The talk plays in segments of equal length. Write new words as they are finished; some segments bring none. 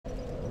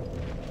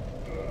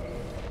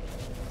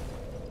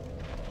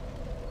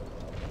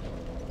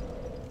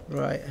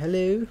Right,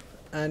 hello,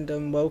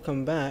 and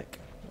welcome back.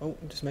 Oh,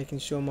 I'm just making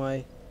sure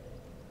my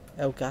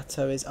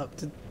Elgato is up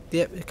to...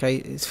 Yep,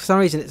 okay, for some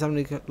reason it's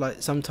only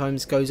like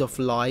sometimes goes off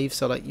live,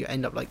 so like you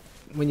end up like,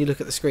 when you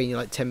look at the screen you're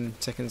like 10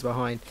 seconds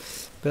behind.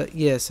 But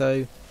yeah,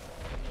 so,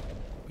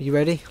 are you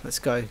ready? Let's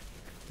go.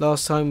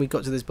 Last time we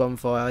got to this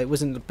bonfire, it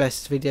wasn't the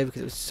best video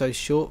because it was so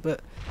short,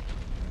 but...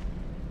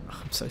 Oh,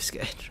 I'm so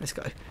scared, let's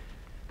go.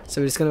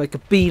 So we're just going to make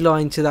a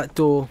beeline to that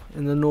door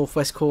in the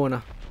northwest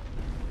corner.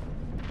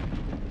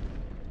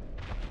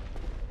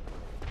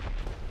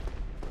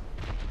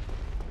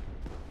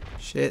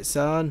 Shit,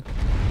 son.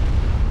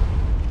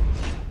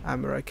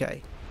 And we're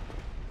okay.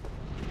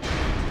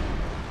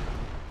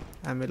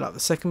 And we like the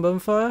second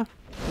bonfire.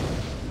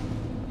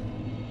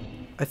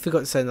 I forgot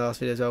to say in the last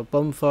video as well,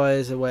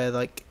 bonfires are where,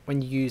 like,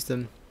 when you use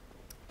them,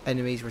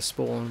 enemies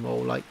respawn,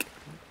 or like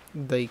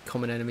the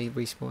common enemy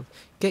respawn.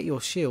 Get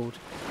your shield.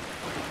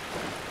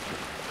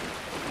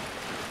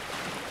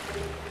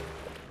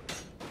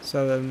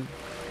 So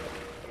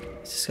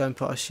let's just go and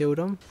put our shield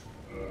on.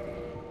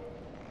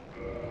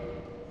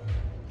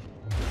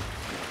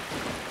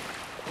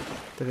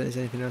 Don't think there's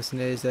anything else in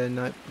there, is there?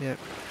 Nope. Yep.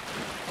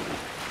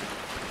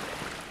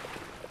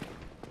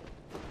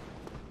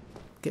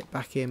 Get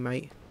back here,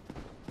 mate.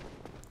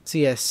 So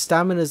yeah,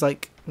 stamina is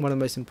like one of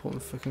the most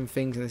important fucking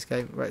things in this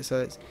game. Right, so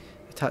let's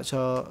attach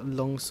our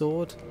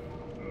longsword.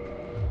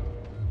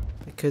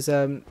 Because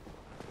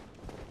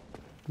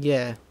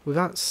yeah,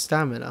 without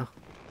stamina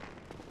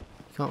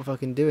you can't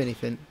fucking do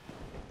anything.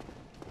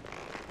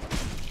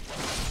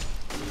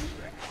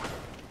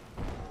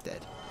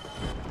 Dead.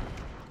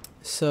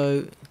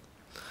 So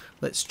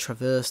let's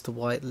traverse the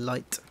white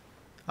light.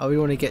 Oh, we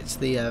want to get to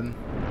the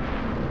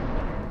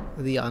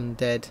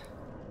undead.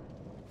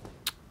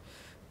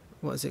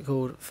 What is it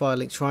called?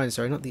 Firelink Shrine.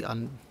 Sorry, not the what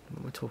am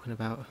I talking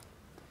about?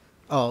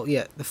 Oh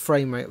yeah, the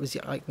frame rate was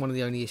like one of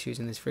the only issues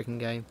in this freaking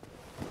game.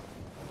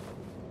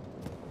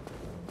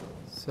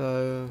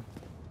 So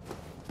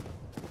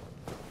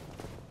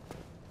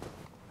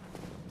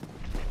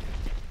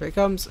here it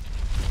comes.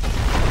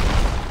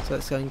 So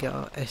let's go and get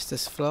our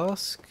Estus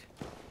flask.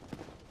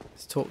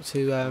 Let's talk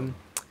to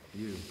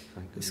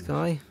this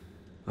guy.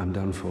 I'm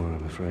done for,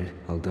 I'm afraid.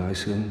 I'll die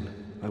soon.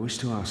 I wish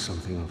to ask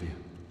something of you.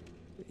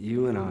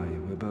 You and I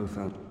were both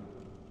out,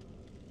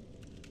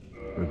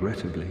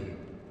 regrettably,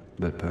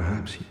 but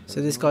perhaps you...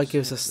 So this guy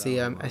gives us the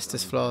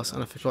Estus flask,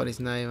 and I forgot his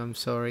name, I'm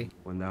sorry.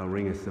 When thou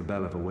ringeth the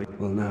bell of a witch...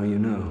 Well, now you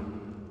know.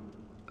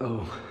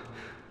 Oh,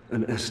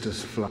 an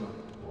Estus flask.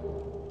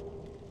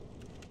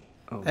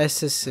 Oh.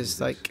 Estus is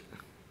like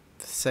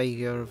the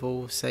saviour of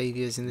all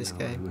saviours in this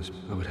game.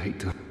 I would hate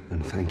to,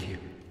 and thank you.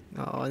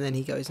 Oh, and then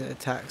he goes and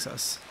attacks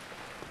us.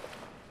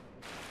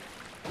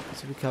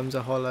 So he becomes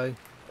a hollow.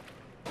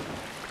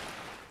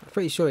 I'm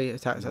pretty sure he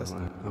attacks us.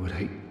 I would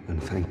hate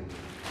and thank.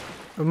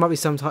 It might be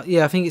sometime.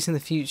 Yeah, I think it's in the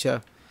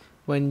future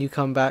when you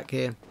come back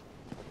here.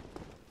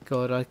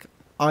 God,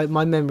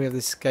 my memory of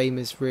this game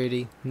is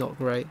really not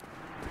great.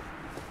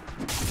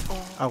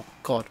 Oh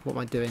God, what am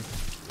I doing?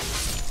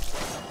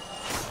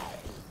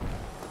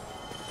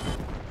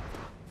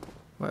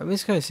 Right, I'm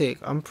just going to see.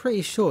 I'm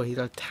pretty sure he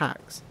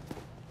attacks.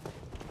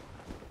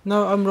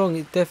 No, I'm wrong.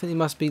 It definitely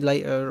must be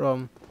later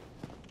on.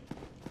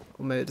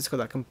 Or maybe I just got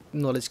that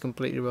knowledge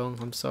completely wrong.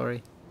 I'm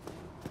sorry.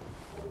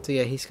 So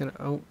yeah, he's gonna...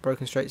 Oh,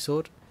 broken straight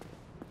sword.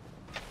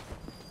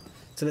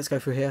 So let's go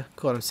through here.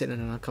 God, I'm sitting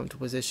in an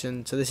uncomfortable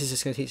position. So this is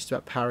just going to teach us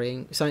about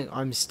parrying. Something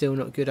I'm still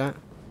not good at.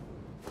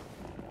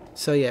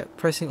 So yeah,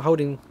 pressing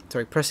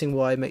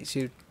Y makes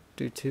you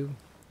do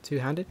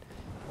two-handed.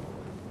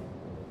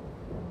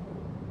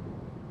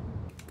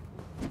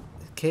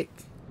 Kick.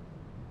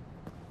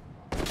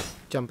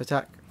 Jump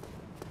attack.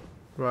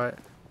 Right.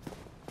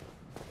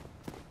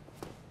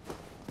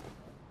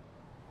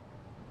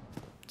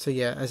 So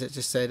yeah, as it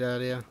just said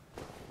earlier.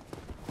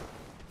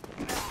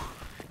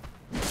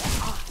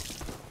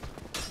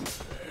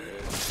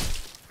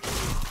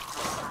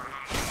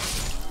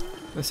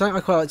 And something I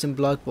quite liked in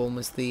Bloodborne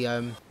was the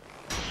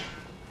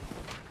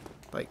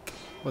like,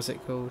 what's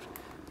it called?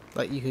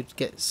 Like you could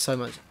get so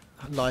much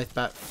life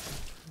back,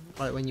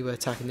 like when you were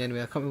attacking the enemy.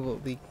 I can't remember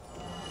what the...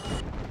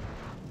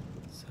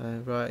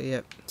 So right,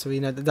 yep. So we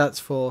know that that's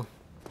for...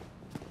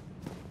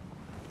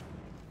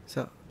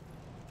 So...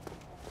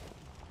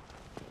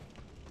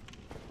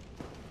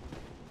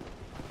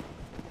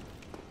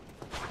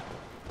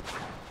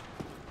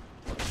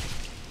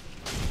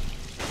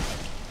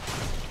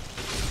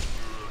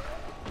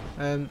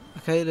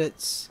 okay,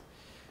 let's...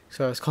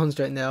 So I was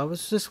concentrating there. I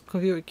was just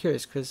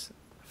curious because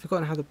I've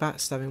forgotten how the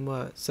bat stabbing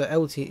works. So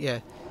LT,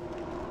 yeah.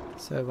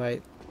 So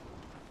wait.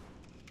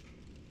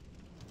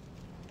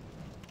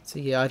 So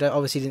yeah, I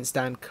obviously didn't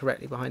stand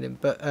correctly behind him,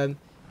 but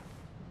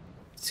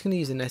just gonna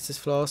use a Estus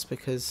flask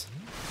because...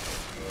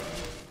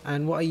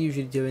 And what I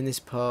usually do in this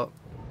part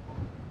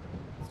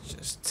is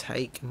just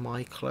take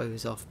my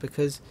clothes off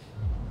because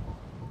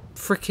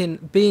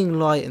freaking being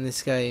light in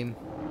this game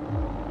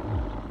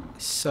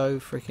is so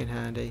freaking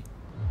handy.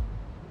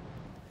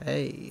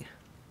 Hey,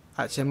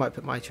 actually I might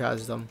put my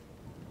trousers on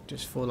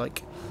just for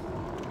like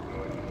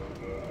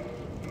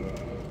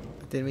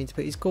Didn't mean to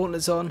put his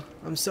gauntlets on.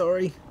 I'm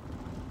sorry.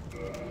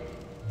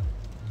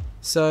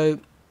 So,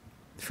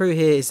 through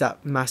here is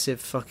that massive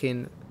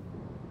fucking,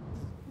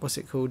 what's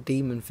it called,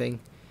 demon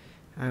thing.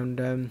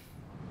 And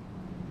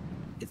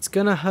it's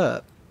gonna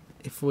hurt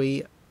if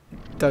we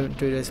don't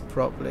do this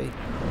properly.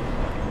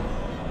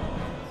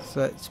 So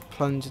let's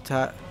plunge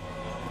attack.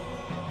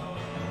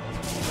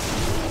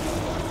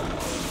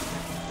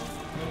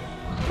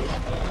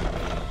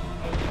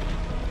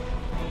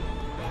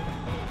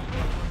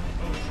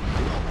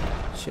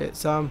 Shit,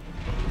 some.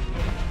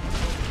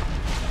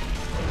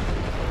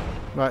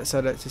 Right,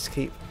 so let's just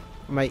keep...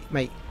 Mate,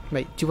 do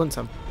you want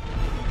some?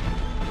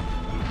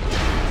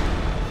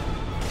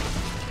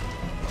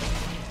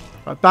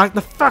 Right, back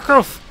the fuck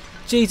off!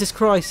 Jesus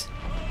Christ!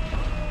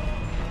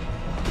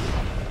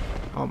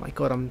 Oh my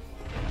god,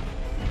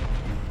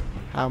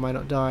 how am I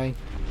not dying?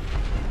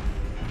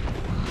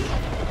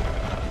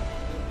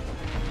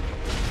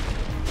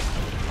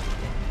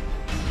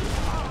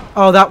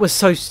 Oh, that was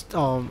so...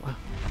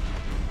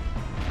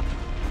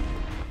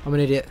 I'm an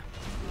idiot.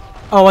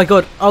 Oh my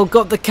god. Oh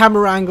god, the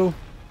camera angle.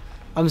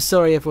 I'm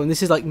sorry everyone.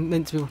 This is like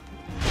meant to be...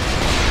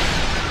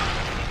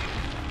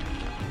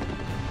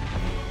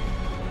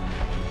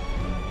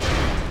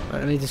 Right,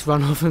 let me just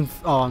run off and...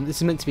 Oh, this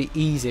is meant to be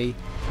easy.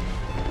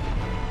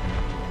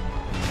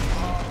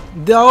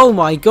 Oh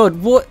my god,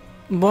 what?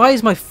 Why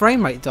is my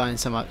frame rate dying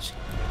so much?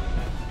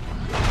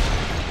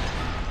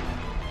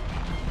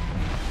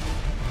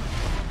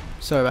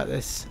 Sorry about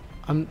this.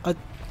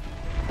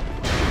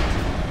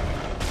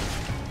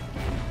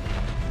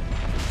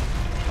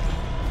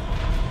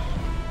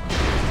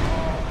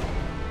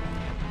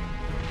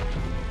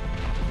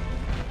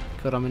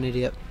 God, I'm an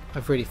idiot.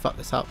 I've really fucked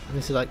this up.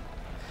 This is like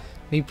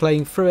me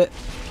playing through it.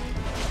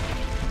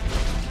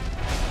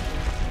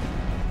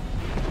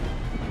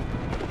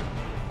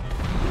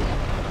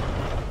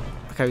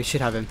 Okay, we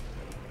should have him.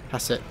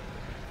 That's it.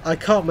 I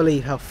can't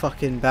believe how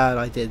fucking bad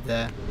I did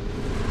there.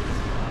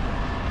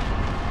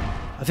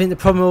 I think the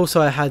problem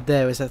also I had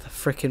there was that the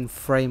frickin'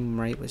 frame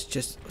rate was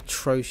just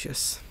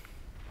atrocious.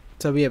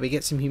 So yeah, we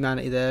get some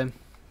humanity there.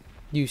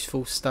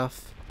 Useful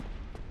stuff.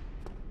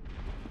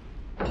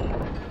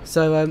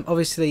 So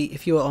obviously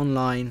if you're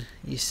online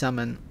you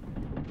summon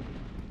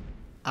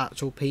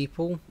actual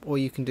people, or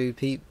you can do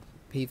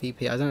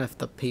PvP. I don't know if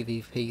the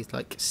PvP is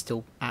like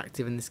still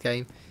active in this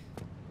game,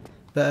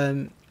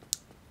 but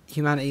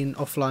humanity in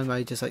offline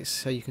mode, just like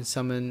so you can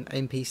summon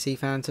NPC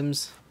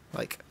phantoms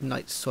like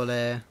Knight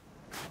Solaire,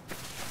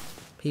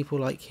 people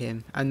like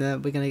him, and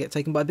then we're going to get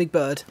taken by a big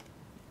bird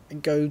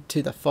and go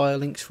to the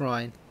Firelink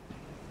Shrine.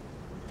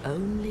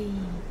 Only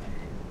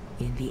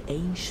in the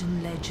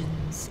ancient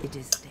legends it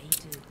is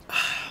stated.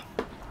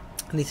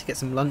 I need to get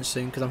some lunch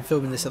soon because I'm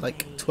filming this at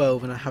like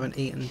 12 and I haven't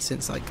eaten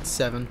since like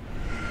 7.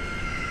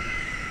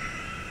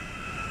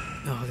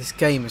 Oh, this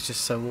game is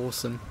just so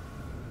awesome.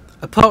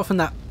 Apart from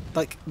that,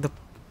 like the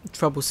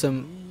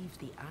troublesome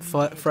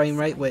frame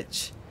rate,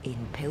 which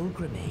in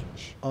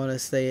pilgrimage,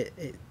 honestly,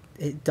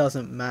 it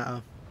doesn't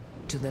matter.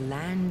 To the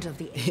land of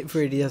the it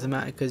really doesn't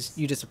matter because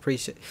you just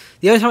appreciate.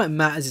 The only time it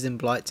matters is in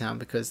Blighttown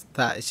because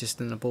that is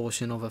just an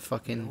abortion of a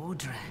fucking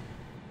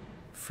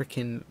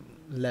freaking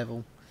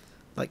level,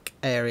 like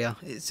area.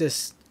 It's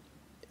just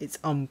it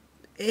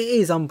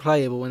is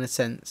unplayable in a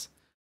sense.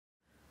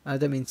 I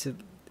don't mean to.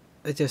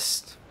 It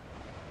just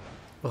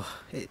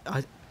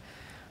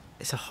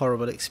it's a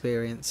horrible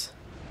experience.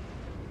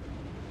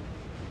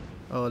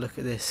 Oh, look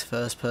at this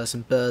first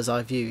person bird's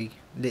eye view,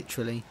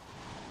 literally.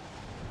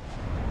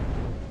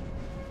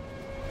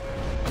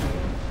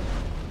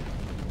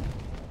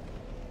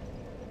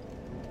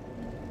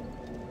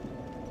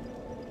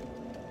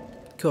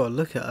 God,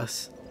 look at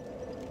us.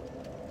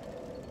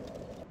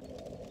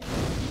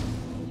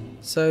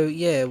 So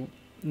yeah,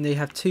 they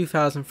have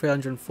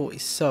 2,340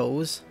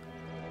 souls,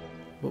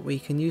 what we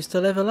can use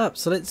to level up.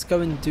 So let's go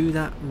and do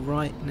that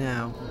right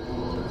now.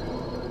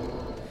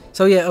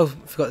 So yeah, oh,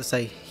 I forgot to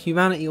say,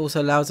 humanity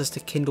also allows us to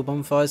kindle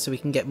bonfires so we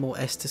can get more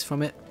Estus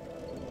from it.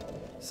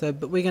 So,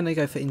 but we're going to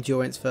go for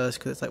endurance first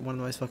because it's like one of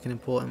the most fucking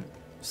important.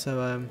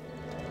 So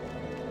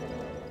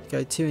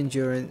go 2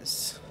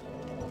 endurance.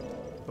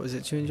 What was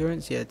it, 2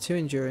 endurance? Yeah, 2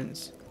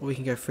 endurance. Or we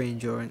can go 3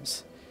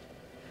 endurance.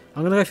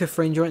 I'm going to go for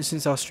 3 endurance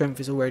since our strength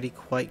is already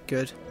quite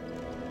good.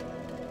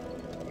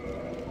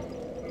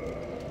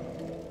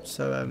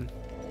 So,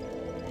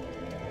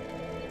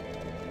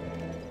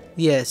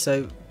 yeah,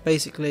 so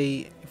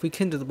basically, if we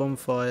kindle the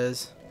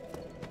bonfires,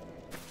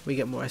 we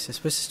get more SS.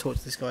 Let's just talk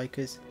to this guy,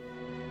 because...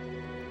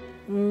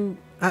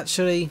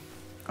 actually,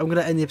 I'm going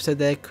to end the episode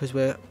there, because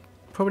we're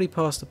probably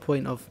past the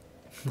point of,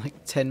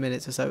 like, 10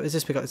 minutes or so. Let's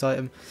just pick up this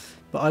item.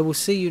 But I will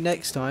see you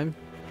next time,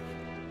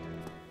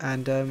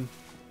 and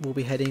we'll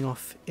be heading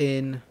off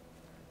in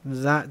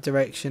that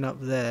direction up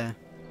there.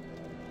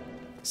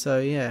 So,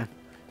 yeah.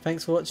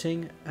 Thanks for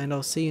watching, and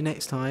I'll see you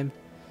next time.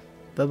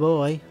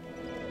 Bye-bye.